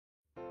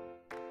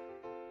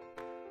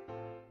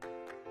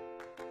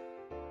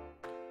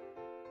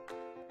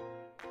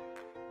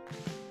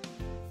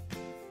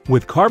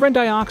With carbon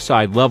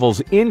dioxide levels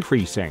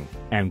increasing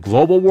and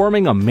global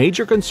warming a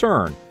major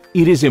concern,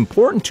 it is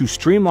important to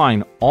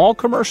streamline all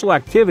commercial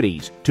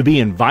activities to be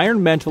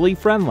environmentally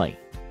friendly.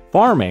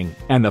 Farming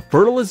and the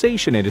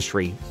fertilization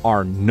industry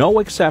are no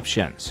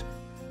exceptions.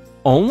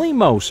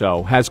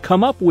 OnlyMoso has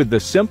come up with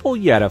the simple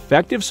yet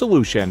effective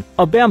solution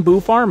of bamboo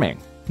farming,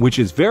 which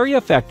is very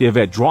effective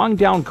at drawing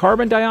down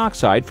carbon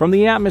dioxide from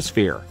the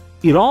atmosphere.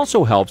 It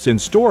also helps in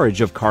storage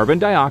of carbon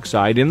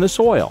dioxide in the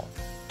soil.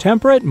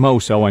 Temperate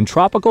moso and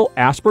tropical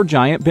asper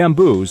giant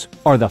bamboos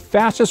are the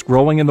fastest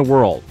growing in the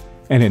world,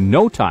 and in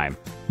no time,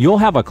 you'll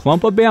have a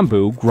clump of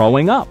bamboo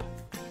growing up.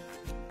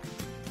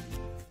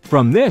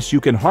 From this,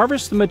 you can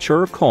harvest the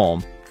mature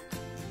culm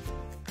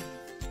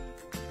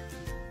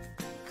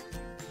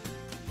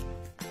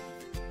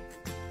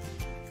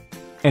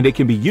and it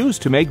can be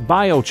used to make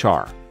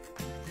BioChar.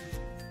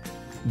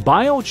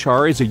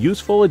 BioChar is a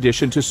useful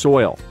addition to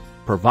soil,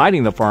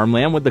 providing the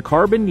farmland with the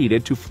carbon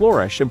needed to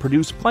flourish and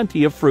produce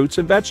plenty of fruits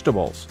and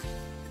vegetables.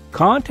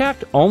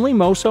 Contact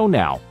OnlyMoso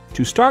now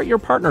to start your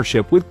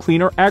partnership with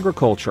cleaner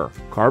agriculture,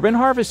 carbon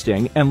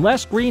harvesting, and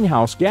less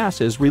greenhouse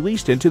gases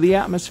released into the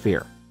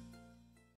atmosphere.